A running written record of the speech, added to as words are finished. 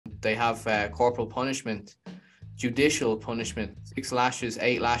they have corporal punishment, judicial punishment, 6 lashes,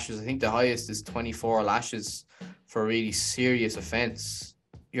 8 lashes. I think the highest is 24 lashes for a really serious offence.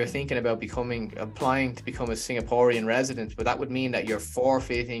 You're thinking about applying to become a Singaporean resident, but that would mean that you're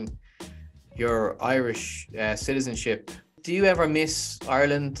forfeiting your Irish citizenship. Do you ever miss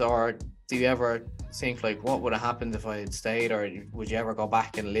Ireland, or do you ever think like, what would have happened if I had stayed, or would you ever go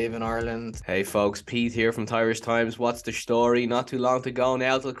back and live in Ireland? Hey folks, Pete here from Thairish Times. What's the story? Not too long to go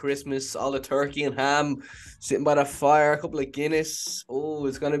now till Christmas. All the turkey and ham, sitting by the fire, a couple of Guinness. Oh,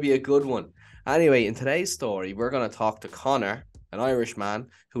 it's going to be a good one. Anyway, in today's story, we're going to talk to Conor, an Irishman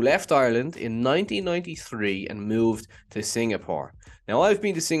who left Ireland in 1993 and moved to Singapore. Now, I've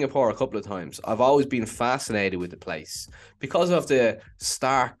been to Singapore a couple of times. I've always been fascinated with the place because of the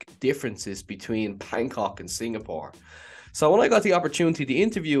stark differences between Bangkok and Singapore. So when I got the opportunity to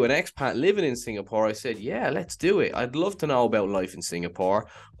interview an expat living in Singapore, I said, yeah, let's do it. I'd love to know about life in Singapore.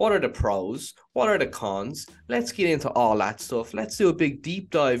 What are the pros? What are the cons? Let's get into all that stuff. Let's do a big deep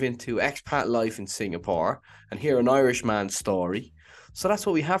dive into expat life in Singapore and hear an Irishman's story. So that's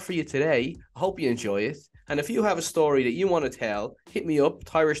what we have for you today. I hope you enjoy it. And if you have a story that you want to tell, hit me up,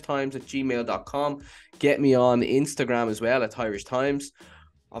 thairishtimes@gmail.com. Get me on Instagram as well at Thairish Times.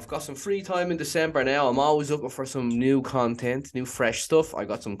 I've got some free time in December now. I'm always looking for some new content, new fresh stuff. I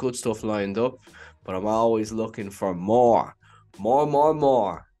got some good stuff lined up, but I'm always looking for more.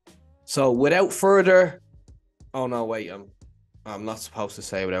 So without further... Oh, no, wait. I'm not supposed to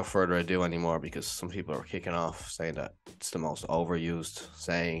say without further ado anymore because some people are kicking off saying that it's the most overused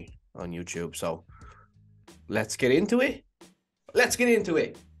saying on YouTube. So let's get into it.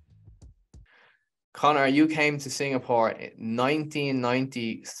 Conor, you came to Singapore in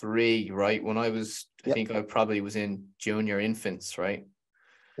 1993, right? When I think I probably was in junior infants, right?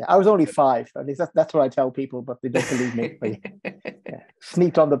 Yeah, I was only 5. At least that's what I tell people, but they don't believe me. Yeah.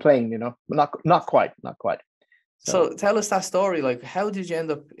 Sneaked on the plane, but not quite. So tell us that story. Like, how did you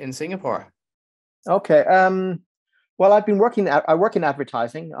end up in Singapore? Okay. Well, I've been working. I work in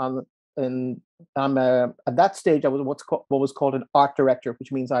advertising. And I'm at that stage I was what was called an art director,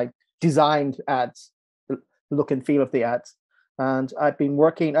 which means I designed ads, the look and feel of the ads. And I'd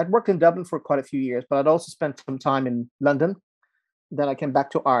worked in Dublin for quite a few years, but I'd also spent some time in London. Then I came back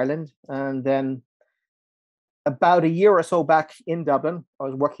to Ireland, and then about a year or so back in Dublin, I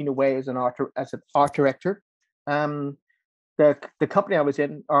was working away as an art director. The company I was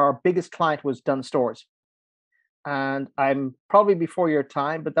in, our biggest client was Dunn Stores. And I'm probably before your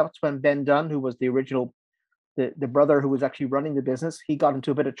time, but that's when Ben Dunn, who was the original, the brother who was actually running the business, he got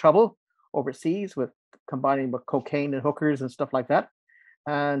into a bit of trouble overseas with combining with cocaine and hookers and stuff like that.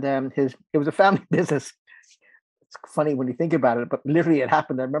 And it was a family business. It's funny when you think about it, but literally it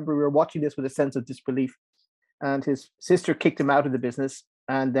happened. I remember we were watching this with a sense of disbelief, and his sister kicked him out of the business.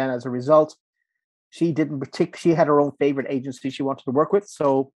 And then as a result, she had her own favorite agency she wanted to work with.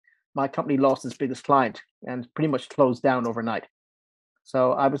 So my company lost its biggest client and pretty much closed down overnight.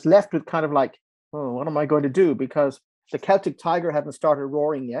 So I was left with kind of like, oh, what am I going to do? Because the Celtic tiger hadn't started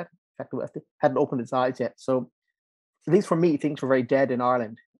roaring yet. In fact, it hadn't opened its eyes yet. So at least for me, things were very dead in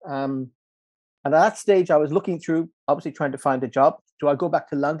Ireland. And at that stage, I was looking through, obviously trying to find a job. Do I go back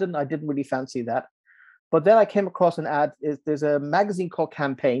to London? I didn't really fancy that. But then I came across an ad. There's a magazine called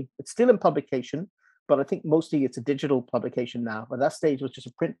Campaign. It's still in publication, but I think mostly it's a digital publication now. But that stage was just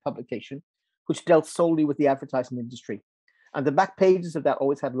a print publication, which dealt solely with the advertising industry. And the back pages of that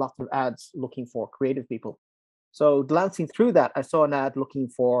always had lots of ads looking for creative people. So glancing through that, I saw an ad looking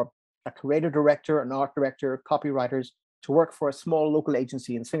for a creative director, an art director, copywriters to work for a small local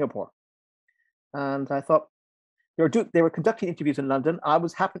agency in Singapore. And I thought they were conducting interviews in London. I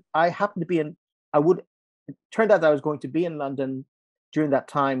happened to be in. It turned out that I was going to be in London during that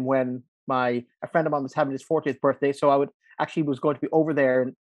time when a friend of mine was having his 40th birthday. So I was going to be over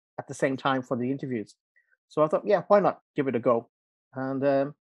there at the same time for the interviews. So I thought, yeah, why not give it a go?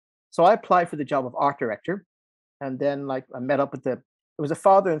 And so I applied for the job of art director. And then I met up with it was a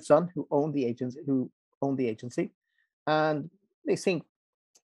father and son who owned the agency. And they seemed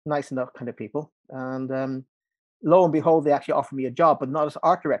nice enough kind of people. And lo and behold, they actually offered me a job, but not as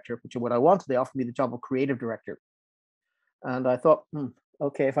art director, which is what I wanted. They offered me the job of creative director. And I thought,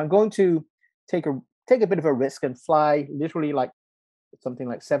 okay, if I'm going to take a bit of a risk and fly literally something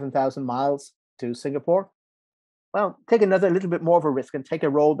like 7,000 miles to Singapore, well, take another little bit more of a risk and take a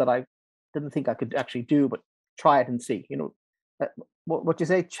role that I didn't think I could actually do, but try it and see. What you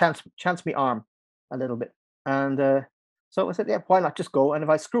say, chance me arm a little bit. And so I said, yeah, why not just go? And if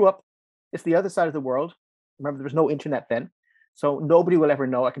I screw up, it's the other side of the world. Remember, there was no internet then, so nobody will ever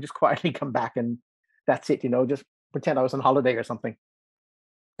know. I can just quietly come back and that's it. Just pretend I was on holiday or something.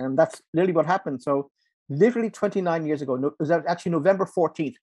 And that's literally what happened. So literally 29 years ago, it was actually November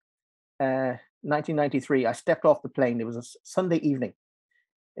 14th, 1993, I stepped off the plane. It was a Sunday evening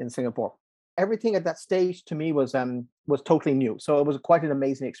in Singapore. Everything at that stage to me was totally new. So it was quite an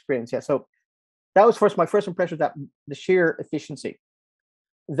amazing experience. Yeah. So that was my first impression of that, the sheer efficiency.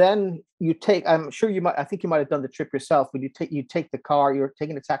 Then I'm sure I think you might have done the trip yourself. When you take the car, you're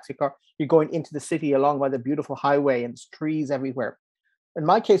taking a taxi car, you're going into the city along by the beautiful highway, and there's trees everywhere. In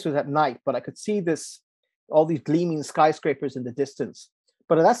my case, it was at night, but I could see all these gleaming skyscrapers in the distance.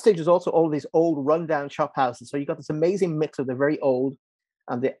 But at that stage, there's also all these old rundown shop houses. So you got this amazing mix of the very old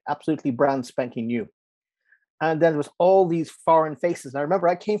and the absolutely brand spanking new. And then there was all these foreign faces. And I remember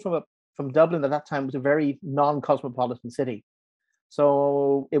I came from Dublin at that time. It was a very non-cosmopolitan city.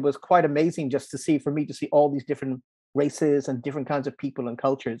 So it was quite amazing for me to see all these different races and different kinds of people and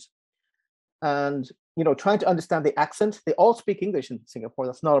cultures. And, trying to understand the accent. They all speak English in Singapore.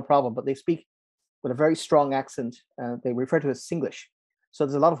 That's not a problem, but they speak with a very strong accent. They refer to it as Singlish. So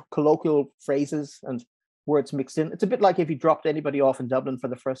there's a lot of colloquial phrases and words mixed in. It's a bit like if you dropped anybody off in Dublin for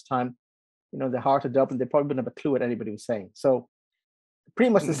the first time, the heart of Dublin, they probably wouldn't have a clue what anybody was saying. So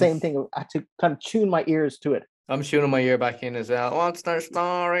pretty much the same thing. I had to kind of tune my ears to it. I'm tuning my ear back in as well. What's their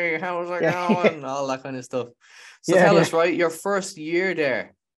story? How's it going? All that kind of stuff. So tell us, right, your first year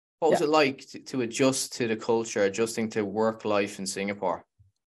there, what was it like to adjust to the culture, adjusting to work life in Singapore?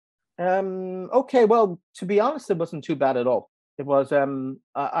 Okay, well, to be honest, it wasn't too bad at all. It was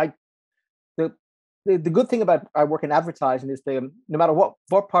the good thing about I work in advertising is no matter what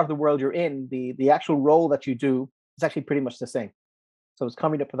part of the world you're in, the actual role that you do is actually pretty much the same. So it's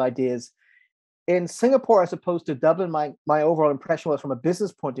coming up with ideas. In Singapore, as opposed to Dublin, my overall impression was, from a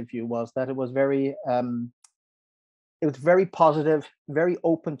business point of view, was that it was very positive, very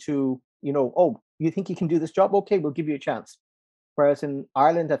open to, oh, you think you can do this job? Okay, we'll give you a chance. Whereas in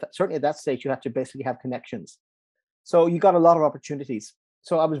Ireland, certainly at that stage, you had to basically have connections. So you got a lot of opportunities.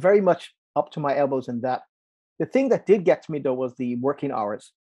 So I was very much up to my elbows in that. The thing that did get to me, though, was the working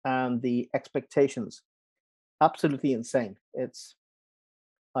hours and the expectations. Absolutely insane. It's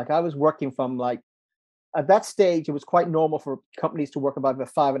like I was working from at that stage, it was quite normal for companies to work about a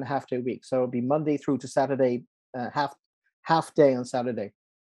 5.5 day week. So it'd be Monday through to Saturday, half day on Saturday.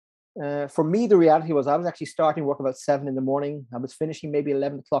 For me, the reality was I was actually starting work about 7 a.m. I was finishing maybe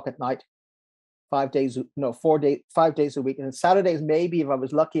 11 o'clock at night. 5 days a week. And then Saturdays, maybe if I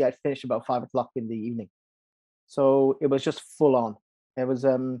was lucky, I'd finish about 5 o'clock in the evening. So it was just full on. It was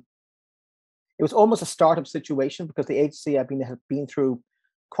almost a startup situation, because the agency had been through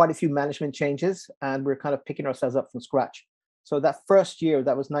quite a few management changes, and we're kind of picking ourselves up from scratch. So that first year,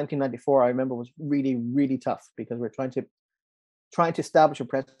 that was 1994, I remember, was really, really tough, because we're trying to establish a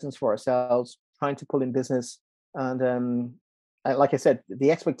presence for ourselves, trying to pull in business. And like I said,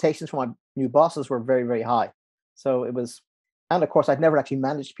 the expectations from my new bosses were very, very high. So it was, and of course, I'd never actually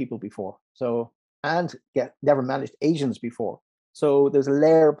managed people before. Never managed Asians before. So there's a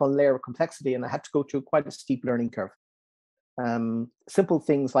layer upon layer of complexity, and I had to go through quite a steep learning curve. Simple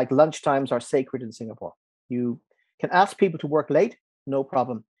things like lunch times are sacred in Singapore. You can ask people to work late, no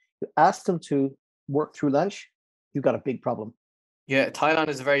problem. You ask them to work through lunch, you've got a big problem. Yeah, Thailand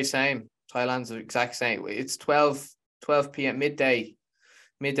is the very same. Thailand's the exact same. It's 12 p.m. midday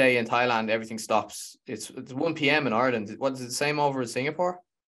in Thailand, everything stops. It's 1 p.m. in Ireland. What is it, the same over in Singapore?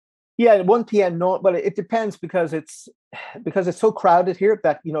 Yeah, 1 p.m. No, but it depends, because it's so crowded here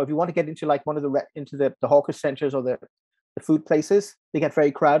that if you want to get into one of the hawker centers or the food places, they get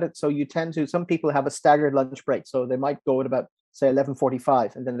very crowded. So some people have a staggered lunch break. So they might go at about, say,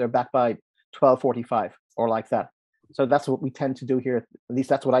 11:45, and then they're back by 12:45 or like that. So that's what we tend to do here. At least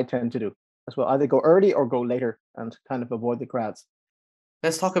that's what I tend to do as well. Either go early or go later and kind of avoid the crowds.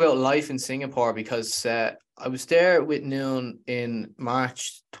 Let's talk about life in Singapore, because I was there with Noon in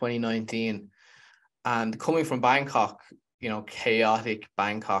March 2019, and coming from Bangkok, chaotic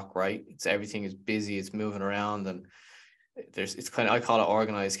Bangkok, right? Everything is busy, it's moving around, and I call it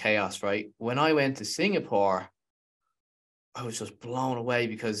organized chaos, right? When I went to Singapore, I was just blown away,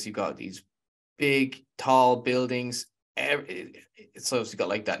 because you got these big, tall buildings. So you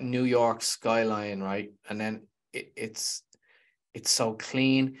got that New York skyline, right? And then it's so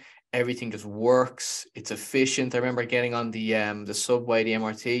clean. Everything just works. It's efficient. I remember getting on the subway, the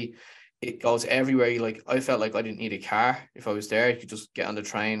MRT. It goes everywhere. I felt like I didn't need a car. If I was there, you could just get on the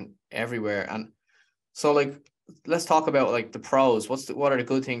train everywhere. And so let's talk about the pros. What are the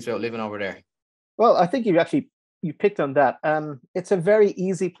good things about living over there? Well, I think you picked on that. It's a very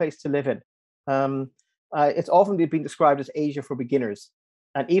easy place to live in. It's often been described as Asia for beginners.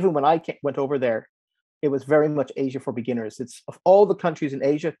 And even when I went over there, it was very much Asia for beginners. It's of all the countries in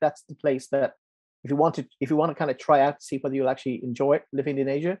Asia, that's the place that if you want to kind of try out to see whether you'll actually enjoy it living in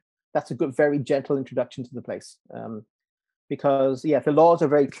Asia, that's a good, very gentle introduction to the place. Because the laws are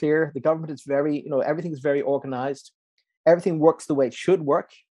very clear. The government is very, everything is very organized. Everything works the way it should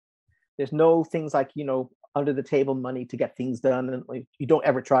work. There's no things like, under the table money to get things done. And you don't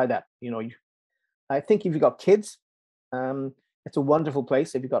ever try that. I think if you've got kids, it's a wonderful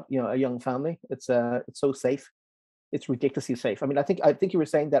place. If you've got, a young family, it's so safe. It's ridiculously safe. I mean, I think you were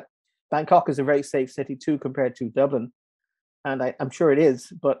saying that Bangkok is a very safe city too, compared to Dublin. And I'm sure it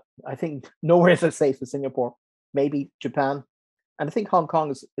is, but I think nowhere is as safe as Singapore, maybe Japan. And I think Hong Kong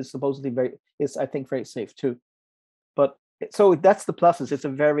is supposedly very safe too. But so that's the pluses. It's a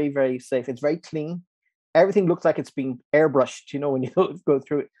very, very safe. It's very clean. Everything looks like it's being airbrushed, when you go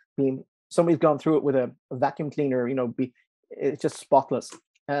through it. Somebody's gone through it with a vacuum cleaner, it's just spotless.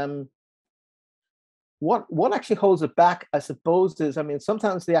 What actually holds it back, I suppose, is,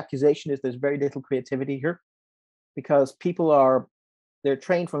 sometimes the accusation is there's very little creativity here, because they're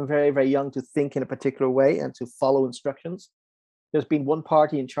trained from very, very young to think in a particular way and to follow instructions. There's been one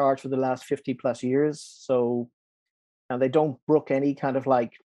party in charge for the last 50 plus years. And they don't brook any kind of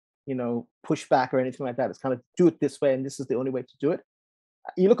pushback or anything like that. It's kind of do it this way, and this is the only way to do it.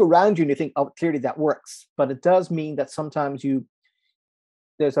 You look around you and you think, oh, clearly that works. But it does mean that sometimes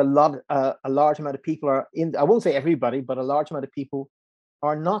there's a large amount of people are in, I won't say everybody, but a large amount of people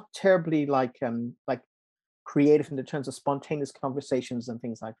are not terribly like creative in the terms of spontaneous conversations and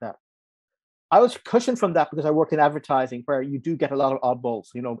things like that. I was cushioned from that because I work in advertising, where you do get a lot of oddballs,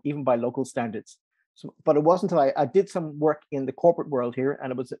 even by local standards. So, but it wasn't until I did some work in the corporate world here,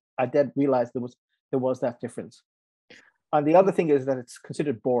 and I did realize there was that difference. And the other thing is that it's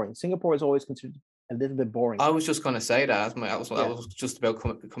considered boring. Singapore is always considered a little bit boring. I was just going to say that. That was just about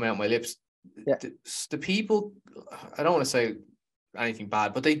coming out my lips. Yeah. The people, I don't want to say anything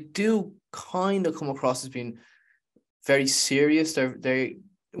bad, but they do kind of come across as being very serious.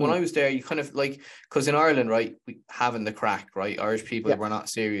 When I was there, you kind of because in Ireland, right, we having the crack, right? Irish people, we're not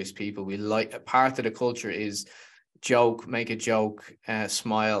serious people. We like, part of the culture is joke, make a joke,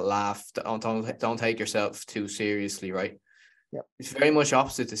 smile, laugh. Don't take yourself too seriously, right? Yeah. It's very much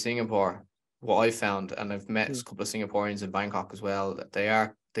opposite to Singapore, what I found, and I've met a couple of Singaporeans in Bangkok as well. That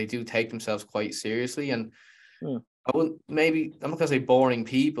they do take themselves quite seriously, and I'm not gonna say boring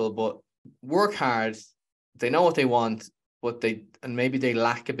people, but work hard. They know what they want, but maybe they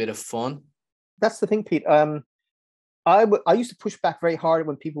lack a bit of fun. That's the thing, Pete. I used to push back very hard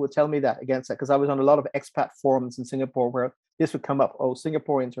when people would tell me that, against that, because I was on a lot of expat forums in Singapore where this would come up. Oh,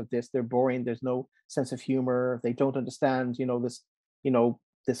 Singaporeans are this, they're boring, there's no sense of humor, they don't understand,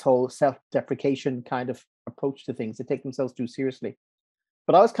 this whole self-deprecation kind of approach to things. They take themselves too seriously.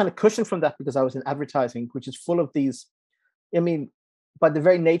 But I was kind of cushioned from that because I was in advertising, which is full of these, by the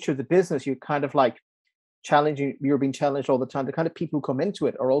very nature of the business, you're kind of you're being challenged all the time. The kind of people who come into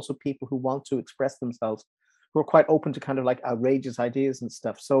it are also people who want to express themselves, who are quite open to kind of outrageous ideas and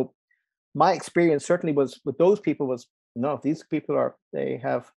stuff. So my experience certainly was with those people was, no, these people they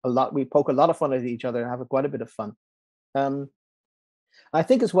have a lot, we poke a lot of fun at each other and have quite a bit of fun. I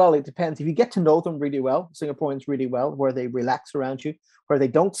think as well, it depends. If you get to know them really well, Singaporeans really well, where they relax around you, where they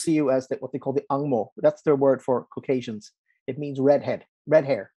don't see you as what they call the Ang Mo. That's their word for Caucasians. It means red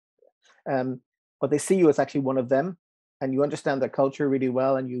hair. But they see you as actually one of them, and you understand their culture really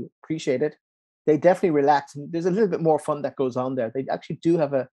well, and you appreciate it. They definitely relax. And there's a little bit more fun that goes on there. They actually do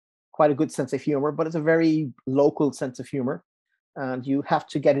have quite a good sense of humor, but it's a very local sense of humor, and you have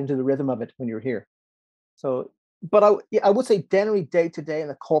to get into the rhythm of it when you're here. So, but I would say generally day to day in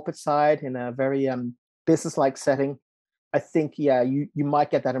the corporate side, in a very business-like setting, I think you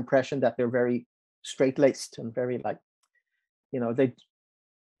might get that impression that they're very straight-laced and very they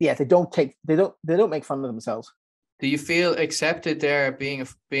don't make fun of themselves. Do you feel accepted there being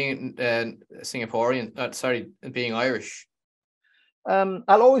Singaporean? Being Irish? I'll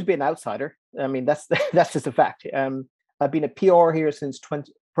always be an outsider. I mean, that's just a fact. I've been a PR here since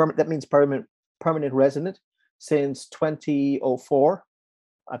that means permanent resident since 2004.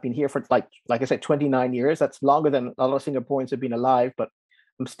 I've been here for like I said, 29 years. That's longer than a lot of Singaporeans have been alive, but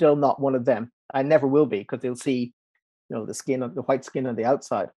I'm still not one of them. I never will be, because they'll see, the white skin on the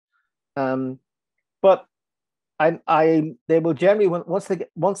outside. But they will generally, once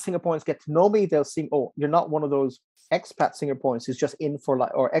Singaporeans get to know me, they'll see, oh, you're not one of those expat Singaporeans who's just in for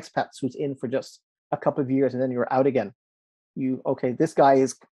or expats who's in for just a couple of years and then you're out again. This guy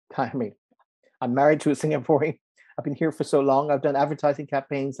is I'm married to a Singaporean. I've been here for so long. I've done advertising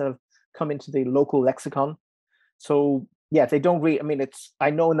campaigns that have come into the local lexicon. So yeah, they don't really, I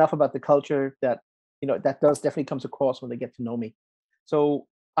know enough about the culture that that does definitely comes across when they get to know me. So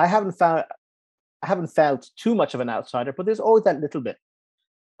I haven't felt too much of an outsider, but there's always that little bit.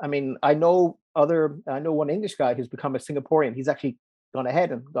 I mean, I know one English guy who's become a Singaporean. He's actually gone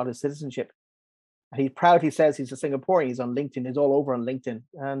ahead and got his citizenship. He proudly says he's a Singaporean. He's on LinkedIn. He's all over on LinkedIn.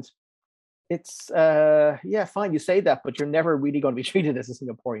 And it's yeah, fine, you say that, but you're never really going to be treated as a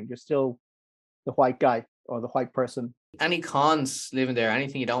Singaporean. You're still the white guy or the white person. Any cons living there?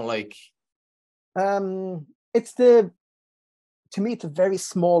 Anything you don't like? It's the to me, it's a very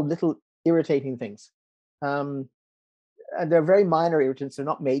small, little irritating things. Um, and they're very minor irritants. They're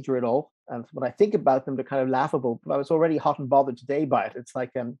not major at all. And when I think about them, they're kind of laughable. But I was already hot and bothered today by it. It's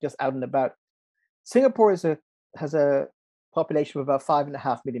like just out and about. Singapore has a population of about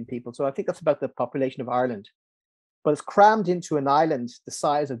 5.5 million people. So I think that's about the population of Ireland. But it's crammed into an island the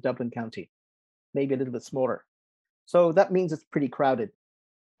size of Dublin County, maybe a little bit smaller. So that means it's pretty crowded.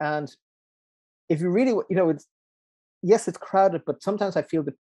 And if you really, it's yes, it's crowded, but sometimes I feel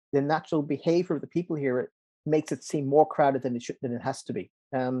that the natural behavior of the people here makes it seem more crowded than it has to be.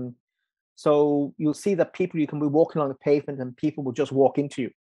 So you'll see that you can be walking on the pavement and people will just walk into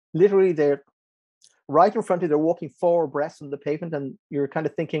you. Literally, they're right in front of you. They're walking forward abreast on the pavement, and you're kind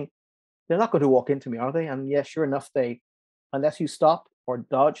of thinking, they're not going to walk into me, are they? And yeah, sure enough, unless you stop or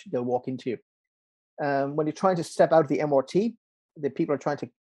dodge, they'll walk into you. When you're trying to step out of the MRT, the people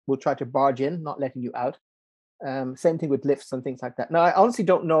will try to barge in, not letting you out. Same thing with lifts and things like that. Now, I honestly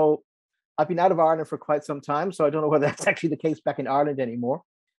don't know. I've been out of Ireland for quite some time, so I don't know whether that's actually the case back in Ireland anymore.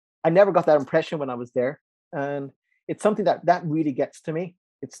 I never got that impression when I was there, and it's something that really gets to me.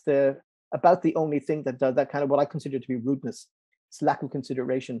 It's about the only thing that does that kind of what I consider to be rudeness. It's lack of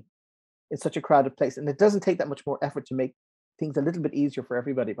consideration. It's such a crowded place, and it doesn't take that much more effort to make things a little bit easier for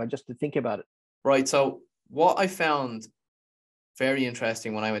everybody by just to think about it. Right. So what I found very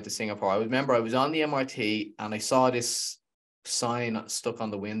interesting when I went to Singapore, I remember I was on the MRT and I saw this sign stuck on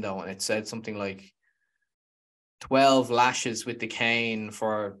the window, and it said something like 12 lashes with the cane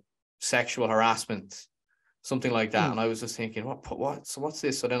for sexual harassment, something like that. And I was just thinking, what? So what's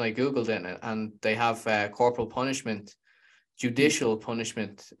this? So then I Googled it, and they have corporal punishment, judicial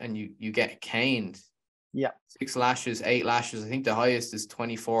punishment, and you get caned. Yeah. 6 lashes, 8 lashes. I think the highest is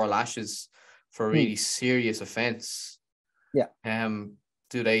 24 lashes for a really serious offense. Yeah.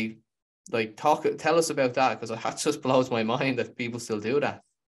 Do they tell us about that? Because that just blows my mind that people still do that.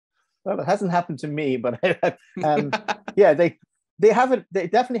 Well, it hasn't happened to me, but yeah, they have it. They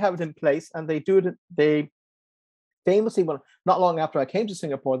definitely have it in place, and they do it. They famously, well, not long after I came to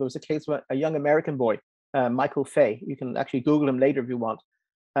Singapore, there was a case where a young American boy, Michael Fay. You can actually Google him later if you want.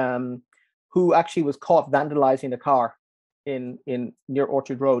 Who actually was caught vandalizing a car in near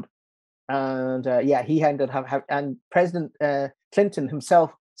Orchard Road, and yeah, he ended up and President Clinton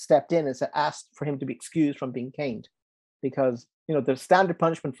himself stepped in and asked for him to be excused from being caned, because the standard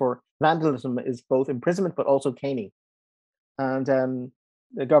punishment for vandalism is both imprisonment but also caning, and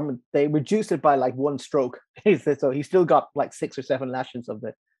the government, they reduced it by like 1 stroke. So he still got like 6 or 7 lashes of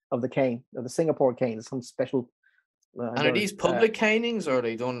the cane, of the Singapore cane, some special. And are these public canings, or are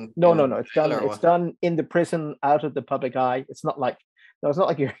they done? No. It's done in the prison, out of the public eye. It's not like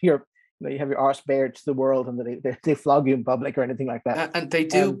you have your arse bared to the world and they flog you in public or anything like that. And they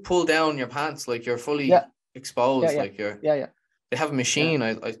do pull down your pants, like you're fully exposed. Yeah. Like you're. Yeah. They have a machine.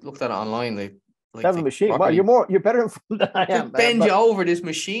 I looked at it online. They have a machine. Well, you're better informed than I am. Bend you over this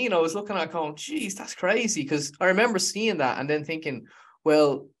machine. I was looking at it going, geez, that's crazy. Because I remember seeing that and then thinking,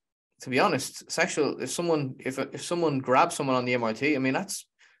 well, to be honest, if someone grabs someone on the MRT, I mean, that's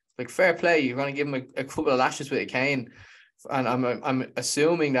like fair play. You're going to give them a couple of lashes with a cane, and I'm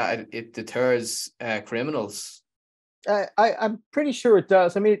assuming that it deters criminals. I'm pretty sure it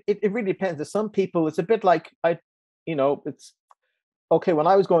does. I mean, it really depends. There's some people, it's a bit like it's okay. When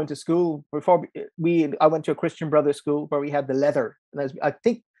I was going to school, before I went to a Christian Brothers school where we had the leather, and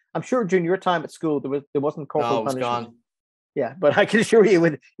I'm sure during your time at school there wasn't corporal punishment. Gone. Yeah, but I can assure you,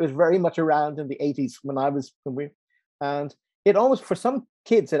 it was very much around in the 80s and it almost, for some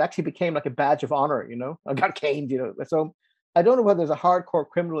kids, it actually became like a badge of honor. I got caned. So I don't know whether there's a hardcore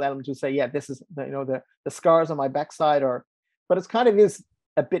criminal element to say, yeah, this is the scars on my backside, but it's kind of is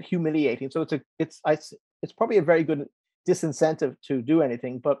a bit humiliating. So it's probably a very good disincentive to do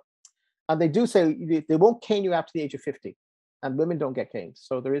anything. And they do say they won't cane you after the age of 50, and women don't get caned.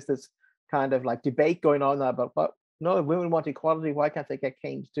 So there is this kind of like debate going on now about, but no, if women want equality, why can't they get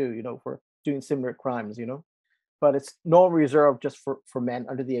caned too, for doing similar crimes, But it's normally reserved just for men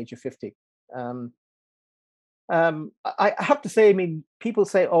under the age of 50. I have to say, I mean, people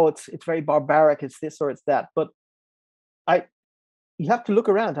say, oh, it's very barbaric, it's this or it's that. But you have to look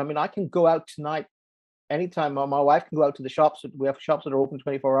around. I mean, I can go out tonight anytime. My wife can go out to the shops. We have shops that are open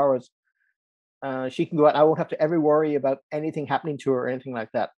 24 hours. She can go out. I won't have to ever worry about anything happening to her or anything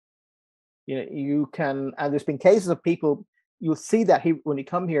like that. You know, you can, and there's been cases of people, you'll see that when you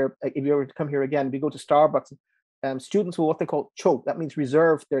come here, if you ever come here again, if you go to Starbucks, students will what they call choke. That means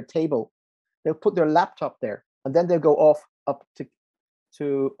reserve their table. They'll put their laptop there, and then they'll go off up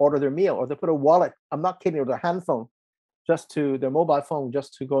to order their meal, or they put a wallet, I'm not kidding, or their hand phone, their mobile phone,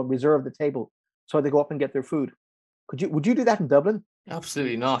 just to go and reserve the table. So they go up and get their food. Would you do that in Dublin?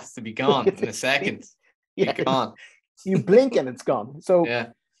 Absolutely not. To be gone in a second. Yeah. Be gone. You blink and it's gone. So yeah.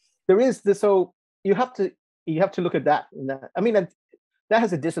 There is this, so you have to look at that. I mean, that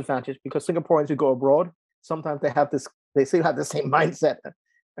has a disadvantage because Singaporeans who go abroad, sometimes they still have the same mindset.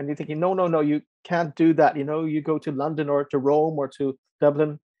 And you're thinking, no, you can't do that. You know, you go to London or to Rome or to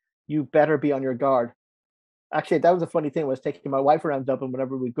Dublin, you better be on your guard. Actually, that was a funny thing. I was taking my wife around Dublin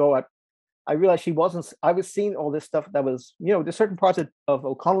whenever we go out. I realized I was seeing all this stuff that was, you know, there's certain parts of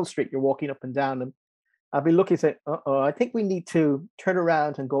O'Connell Street you're walking up and down, and I'll be looking and say, I think we need to turn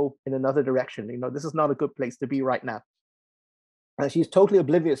around and go in another direction. You know, this is not a good place to be right now. And she's totally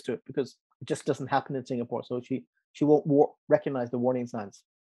oblivious to it because it just doesn't happen in Singapore. So she won't recognize the warning signs.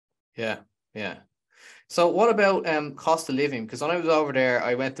 Yeah. So what about cost of living? Because when I was over there,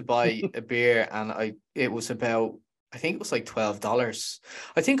 I went to buy a beer and it was about, I think it was like $12.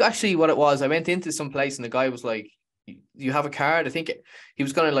 I think actually what it was, I went into some place and the guy was like, you have a card? I think he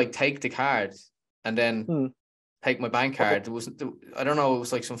was going to like take the card and then take my bank card. I don't know, it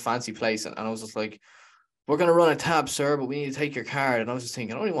was like some fancy place. And I was just like, we're going to run a tab, sir, but we need to take your card. And I was just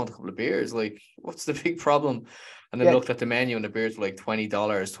thinking, I only want a couple of beers. Like, what's the big problem? And then looked at the menu and the beers were like $20,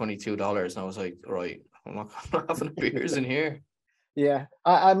 $22. And I was like, right, I'm not having beers in here. Yeah,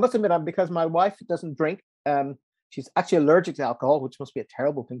 I must admit, because my wife doesn't drink, she's actually allergic to alcohol, which must be a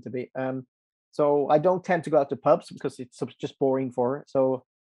terrible thing to be. So I don't tend to go out to pubs because it's just boring for her. So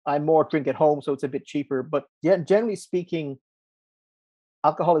I more drink at home, so it's a bit cheaper. But yeah, generally speaking,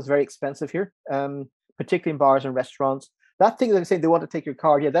 alcohol is very expensive here, particularly in bars and restaurants. That thing that they say they want to take your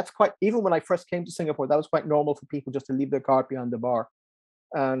card, yeah, that's quite, even when I first came to Singapore, that was quite normal for people just to leave their card behind the bar.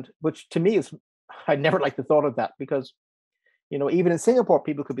 And which to me is, I never liked the thought of that because, you know, even in Singapore,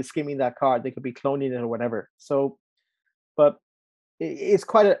 people could be skimming that card, they could be cloning it or whatever. So, but it's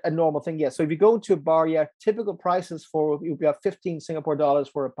quite a normal thing, yeah. So if you go to a bar, yeah, typical prices you'll be at 15 Singapore dollars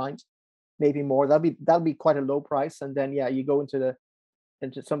for a pint, maybe more. That'll be quite a low price. And then yeah, you go into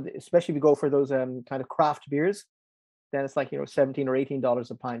some, especially if you go for those kind of craft beers, then it's like, you know, $17 or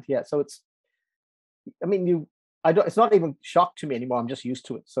 $18 a pint. Yeah. So it's, I mean, it's not even shock to me anymore. I'm just used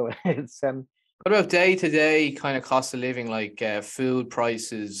to it. So it's what about day-to-day kind of cost of living, like food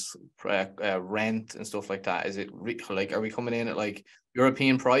prices, rent and stuff like that? Is it like, are we coming in at like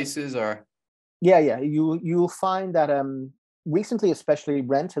European prices or? Yeah. You'll find that recently, especially,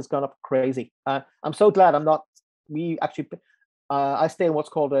 rent has gone up crazy. I'm so glad I stay in what's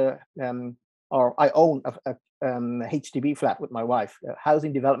called I own a HDB flat with my wife,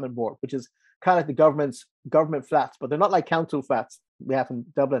 Housing Development Board, which is kind of like the government flats, but they're not like council flats we have in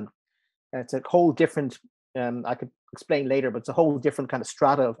Dublin. It's a whole different, I could explain later, but it's a whole different kind of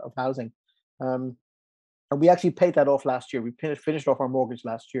strata of housing. And we actually paid that off last year. We finished off our mortgage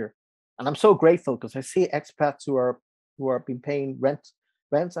last year. And I'm so grateful because I see expats who are been paying rents,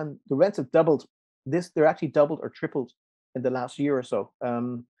 and the rents have doubled. They're actually doubled or tripled in the last year or so.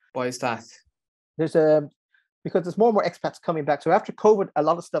 Why is that? Because there's more and more expats coming back. So after COVID, a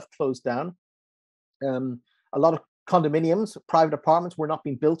lot of stuff closed down. A lot of condominiums, private apartments were not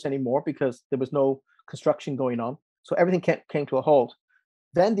being built anymore because there was no construction going on. So everything came to a halt.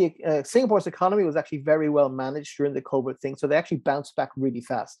 Then Singapore's economy was actually very well managed during the COVID thing. So they actually bounced back really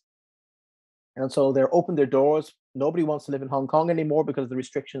fast. And so they're opened their doors. Nobody wants to live in Hong Kong anymore because of the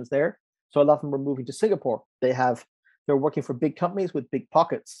restrictions there. So a lot of them are moving to Singapore. They're working for big companies with big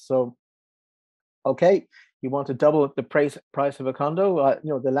pockets. So, okay, you want to double the price of a condo? You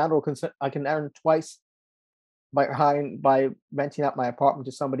know, the landlord I can earn twice by renting out my apartment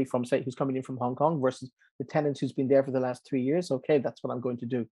to somebody from, say, who's coming in from Hong Kong versus the tenant who's been there for the last 3 years. Okay, that's what I'm going to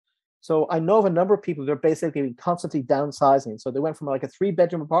do. So I know of a number of people, they're basically constantly downsizing. So they went from like a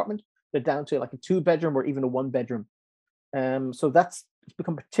 3-bedroom apartment, they're down to like a 2-bedroom or even a 1-bedroom. So it's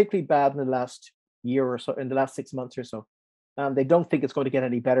become particularly bad in the last year or so, in the last 6 months or so. And they don't think it's going to get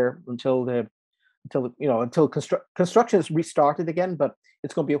any better until construction is restarted again, but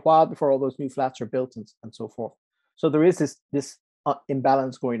it's going to be a while before all those new flats are built and so forth. So there is this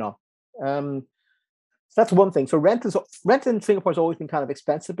imbalance going on. So that's one thing. So rent in Singapore has always been kind of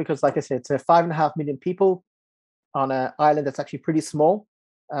expensive because, like I said, it's 5.5 million people on an island that's actually pretty small.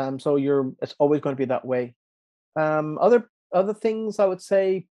 So it's always going to be that way. Other things I would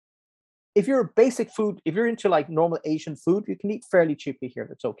say, if you're basic food, if you're into like normal Asian food, you can eat fairly cheaply here.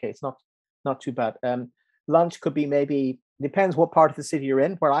 That's okay. It's not too bad. Lunch could be, maybe depends what part of the city you're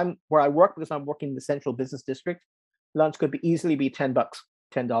in. Where I work, because I'm working in the central business district, lunch could easily be $10,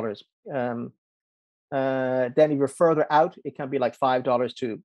 $10. Then if you're further out, it can be like $5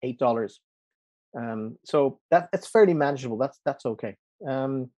 to $8. So that's fairly manageable. That's okay.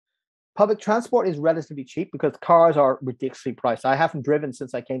 Public transport is relatively cheap because cars are ridiculously priced. I haven't driven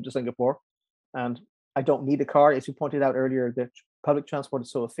since I came to Singapore, and I don't need a car. As you pointed out earlier, that public transport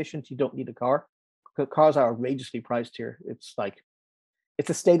is so efficient, you don't need a car. Because cars are outrageously priced here. It's like it's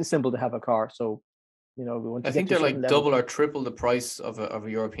a status symbol to have a car. So, once I you think get to they're a certain like level, double or triple the price of a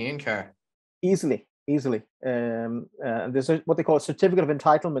European car. easily. There's what they call a certificate of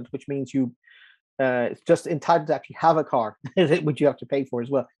entitlement, which means you it's just entitled to actually have a car, which you have to pay for as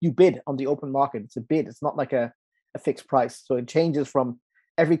well. You bid on the open market. It's a bid. It's not like a fixed price. So it changes from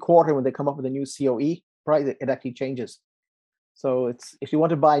every quarter when they come up with a new COE price. It actually changes. So it's, if you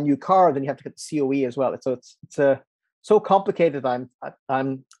want to buy a new car, then you have to get the COE as well. So it's so complicated. I'm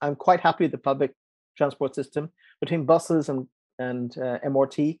quite happy with the public transport system between buses and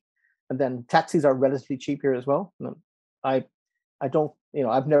MRT, and then taxis are relatively cheap here as well. I don't,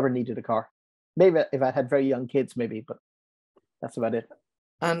 I've never needed a car. Maybe if I had very young kids, maybe, but that's about it.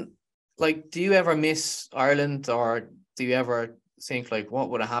 And like, do you ever miss Ireland, or do you ever think like, what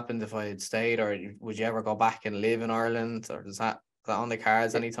would have happened if I had stayed, or would you ever go back and live in Ireland, or is that on the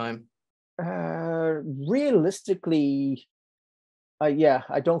cards anytime? Realistically, yeah,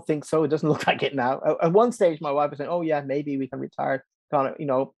 I don't think so. It doesn't look like it now. At one stage, my wife was saying, "Oh yeah, maybe we can retire." Kind of,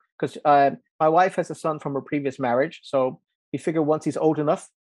 because my wife has a son from her previous marriage, so we figure once he's old enough,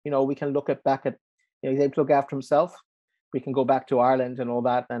 we can back at, he's able to look after himself. We can go back to Ireland and all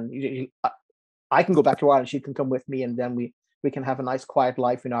that, and I can go back to Ireland. She can come with me, and then we can have a nice quiet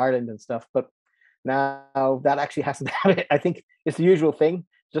life in Ireland and stuff. But now that actually hasn't happened. I think it's the usual thing.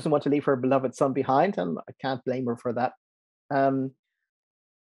 She doesn't want to leave her beloved son behind, and I can't blame her for that.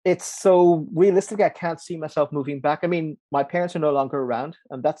 It's so realistic. I can't see myself moving back. I mean, my parents are no longer around,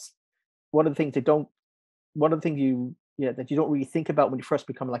 and that's one of the things that you don't really think about when you first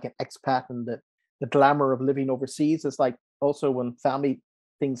become like an expat, and the glamour of living overseas is like, also when family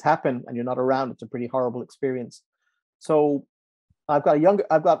things happen and you're not around, it's a pretty horrible experience. So I've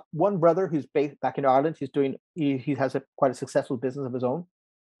got one brother who's based back in Ireland. He has quite a successful business of his own,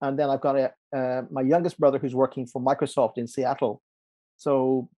 and then I've got my youngest brother who's working for Microsoft in Seattle.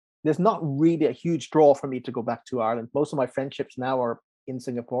 So there's not really a huge draw for me to go back to Ireland. Most of my friendships now are in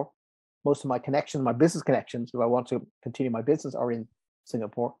Singapore. Most of my connections, my business connections, if I want to continue my business, are in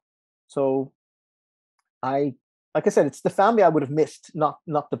Singapore. So like I said, it's the family I would have missed, not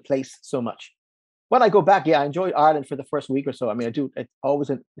the place so much. When I go back, yeah, I enjoy Ireland for the first week or so. I mean, I do. It's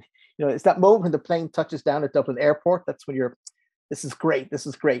always, it's that moment when the plane touches down at Dublin Airport. That's when this is great. This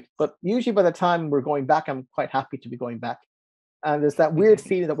is great. But usually by the time we're going back, I'm quite happy to be going back. And there's that weird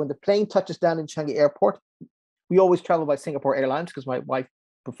feeling that when the plane touches down in Changi Airport, we always travel by Singapore Airlines because my wife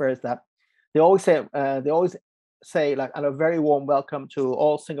prefers that. They always say like, and a very warm welcome to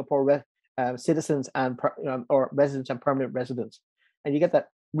all Singapore citizens and or residents and permanent residents, and you get that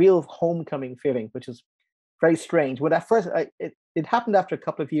real homecoming feeling, which is very strange. When at first it happened after a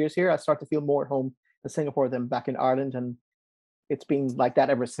couple of years here, I started to feel more at home in Singapore than back in Ireland, and it's been like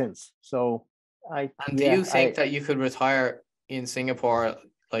that ever since. So do you think that you could retire in Singapore,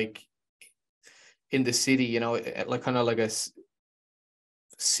 like in the city, like kind of like a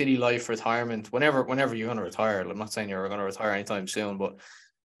city life retirement, whenever you're going to retire? I'm not saying you're going to retire anytime soon, but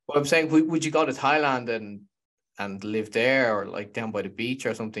what I'm saying, would you go to Thailand and live there, or like down by the beach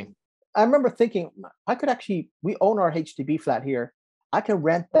or something? I remember thinking we own our HDB flat here. I can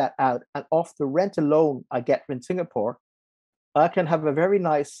rent that out, and off the rent alone I get in Singapore, I can have a very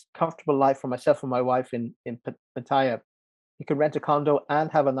nice, comfortable life for myself and my wife in Pattaya. You can rent a condo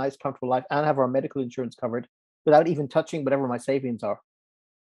and have a nice, comfortable life and have our medical insurance covered without even touching whatever my savings are.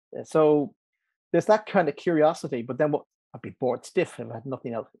 So there's that kind of curiosity, but then I'd be bored stiff if I had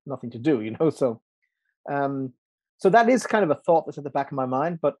nothing to do, So, so that is kind of a thought that's at the back of my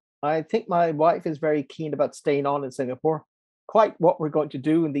mind. But I think my wife is very keen about staying on in Singapore. Quite what we're going to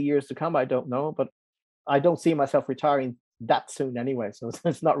do in the years to come, I don't know, but I don't see myself retiring that soon anyway. So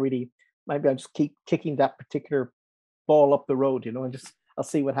it's not really. Maybe I'll just keep kicking that particular ball up the road, and just I'll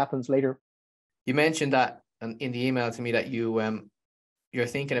see what happens later. You mentioned that in the email to me that you're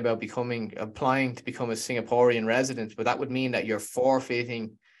thinking about applying to become a Singaporean resident, but that would mean that you're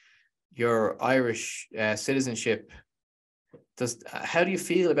forfeiting your Irish citizenship. How do you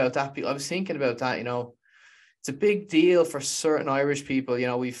feel about that? I was thinking about that, you know, it's a big deal for certain Irish people. You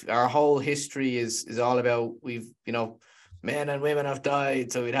know, our whole history is all about, you know, men and women have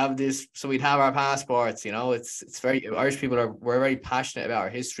died, so we'd have this, so we'd have our passports. You know, it's very, Irish people we're very passionate about our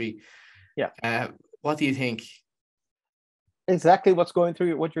history. Yeah. What do you think? Exactly what's going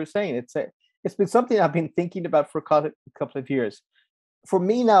through what you're saying. It's been something I've been thinking about for a couple of years. For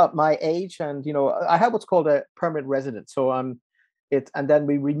me now, at my age, and you know, I have what's called a permanent resident. So and then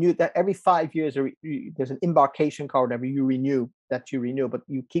we renew that every 5 years. There's an embarkation card whenever you renew, but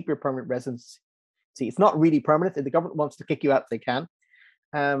you keep your permanent residency. See, it's not really permanent. If the government wants to kick you out, they can.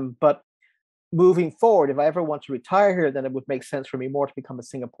 But moving forward, if I ever want to retire here, then it would make sense for me more to become a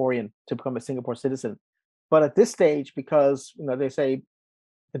Singaporean, to become a Singapore citizen. But at this stage, because you know, they say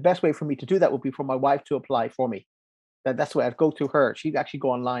the best way for me to do that would be for my wife to apply for me. That's why I'd go to her. She'd actually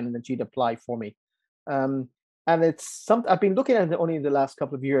go online and then she'd apply for me. And it's something I've been looking at it only in the last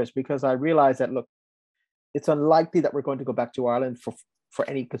couple of years, because I realized that, look, it's unlikely that we're going to go back to Ireland for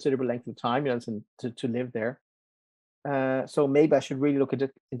any considerable length of time, you know, to live there. So maybe I should really look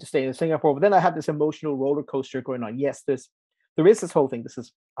into staying in Singapore. But then I had this emotional roller coaster going on. Yes, there is this whole thing. This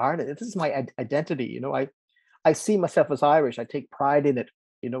is Ireland. This is my identity. You know, I see myself as Irish. I take pride in it.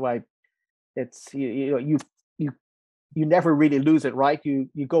 You know, you never really lose it, right? You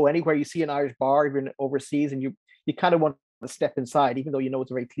go anywhere, you see an Irish bar, even overseas, and you kind of want to step inside, even though you know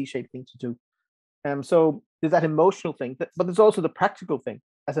it's a very cliched thing to do. So there's that emotional thing, but there's also the practical thing.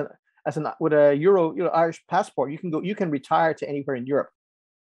 With a Irish passport, you can retire to anywhere in Europe,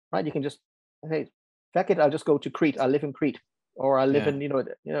 right? You can just say, "Feck it, I'll just go to Crete. I'll live in Crete, or I'll live in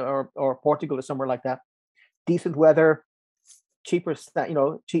or Portugal or somewhere like that. Decent weather, cheaper place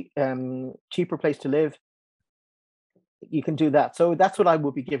to live. You can do that. So that's what I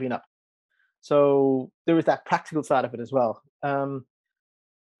will be giving up. So there is that practical side of it as well. But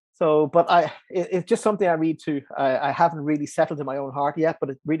it's just something I read to. I haven't really settled in my own heart yet,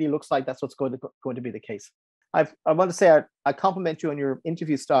 but it really looks like that's what's going to be the case. I want to say I compliment you on your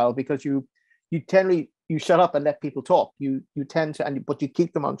interview style, because you shut up and let people talk. You tend to, but you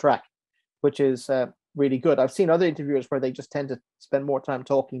keep them on track, which is really good. I've seen other interviewers where they just tend to spend more time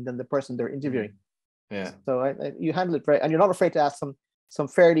talking than the person they're interviewing. Yeah. So you handle it very, and you're not afraid to ask some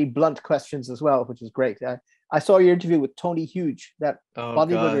fairly blunt questions as well, which is great. I saw your interview with Tony Huge, that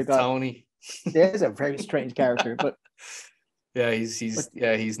bodybuilder guy. Tony. There's a very strange character, but yeah,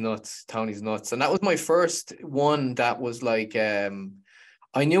 he's nuts. Tony's nuts, and that was my first one. That was like, I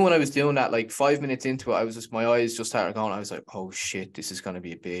knew when I was doing that, like 5 minutes into it, my eyes just started going. I was like, oh shit, this is gonna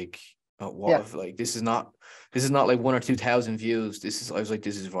be a big. Like this is not like 1,000 or 2,000 views. I was like,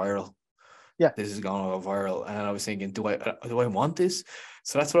 this is viral. Yeah, this is going to go viral, and I was thinking, do I want this?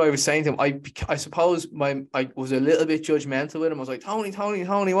 So that's what I was saying to him. I suppose I was a little bit judgmental with him. I was like, Tony,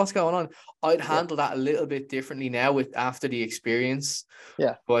 what's going on? I'd handle that a little bit differently now after the experience.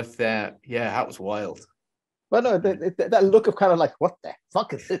 Yeah, but that was wild. Well, no, that look of kind of like, what the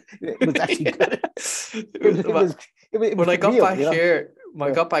fuck is it? It was actually good. When I got back here. When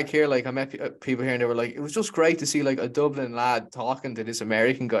I got back here, like I met people here and they were like, it was just great to see like a Dublin lad talking to this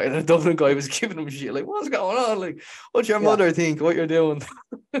American guy, and a Dublin guy was giving him shit like, what's going on? Like, what's your mother think? What you're doing?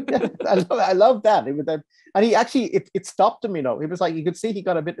 Yeah, I love that. And he actually it stopped him. You know, it was like you could see he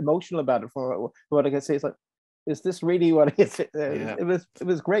got a bit emotional about it. For what I can say, it's like, is this really what it is? It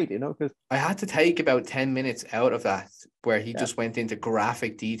was great. You know, because I had to take about 10 minutes out of that where he just went into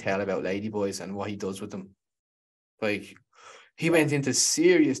graphic detail about ladyboys and what he does with them, like. He went into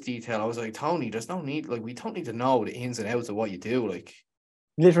serious detail. I was like, Tony, there's no need. Like, we don't need to know the ins and outs of what you do. Like,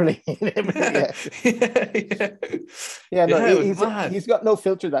 literally. Yeah, he's got no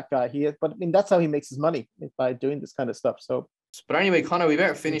filter, that guy. But I mean, that's how he makes his money, by doing this kind of stuff. So, but anyway, Conor, we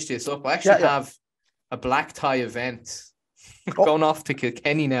better finish this up. I actually have a black tie event going off to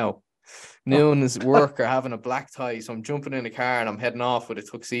Kilkenny now. Noon is work or having a black tie, so I'm jumping in the car and I'm heading off with a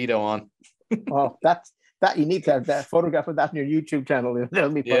tuxedo on. Oh, that you need to have that photograph of that on your YouTube channel.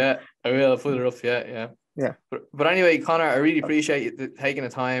 That'll be fun. Yeah, I will. I'll put it up. Yeah. But anyway, Conor, I really appreciate you taking the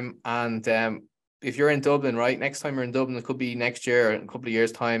time. And if you're in Dublin, right, next time you're in Dublin, it could be next year or in a couple of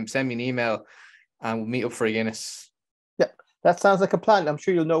years' time, send me an email and we'll meet up for a Guinness. Yeah, that sounds like a plan. I'm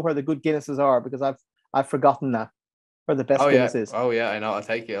sure you'll know where the good Guinnesses are, because I've forgotten that, where the best Guinness is. Oh yeah, I know. I'll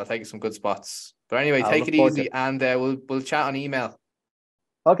take you some good spots. But anyway, take it easy, and we'll chat on email.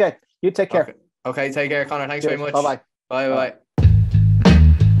 Okay, you take care. Okay, take care, Conor. Thanks very much. Bye-bye. Bye.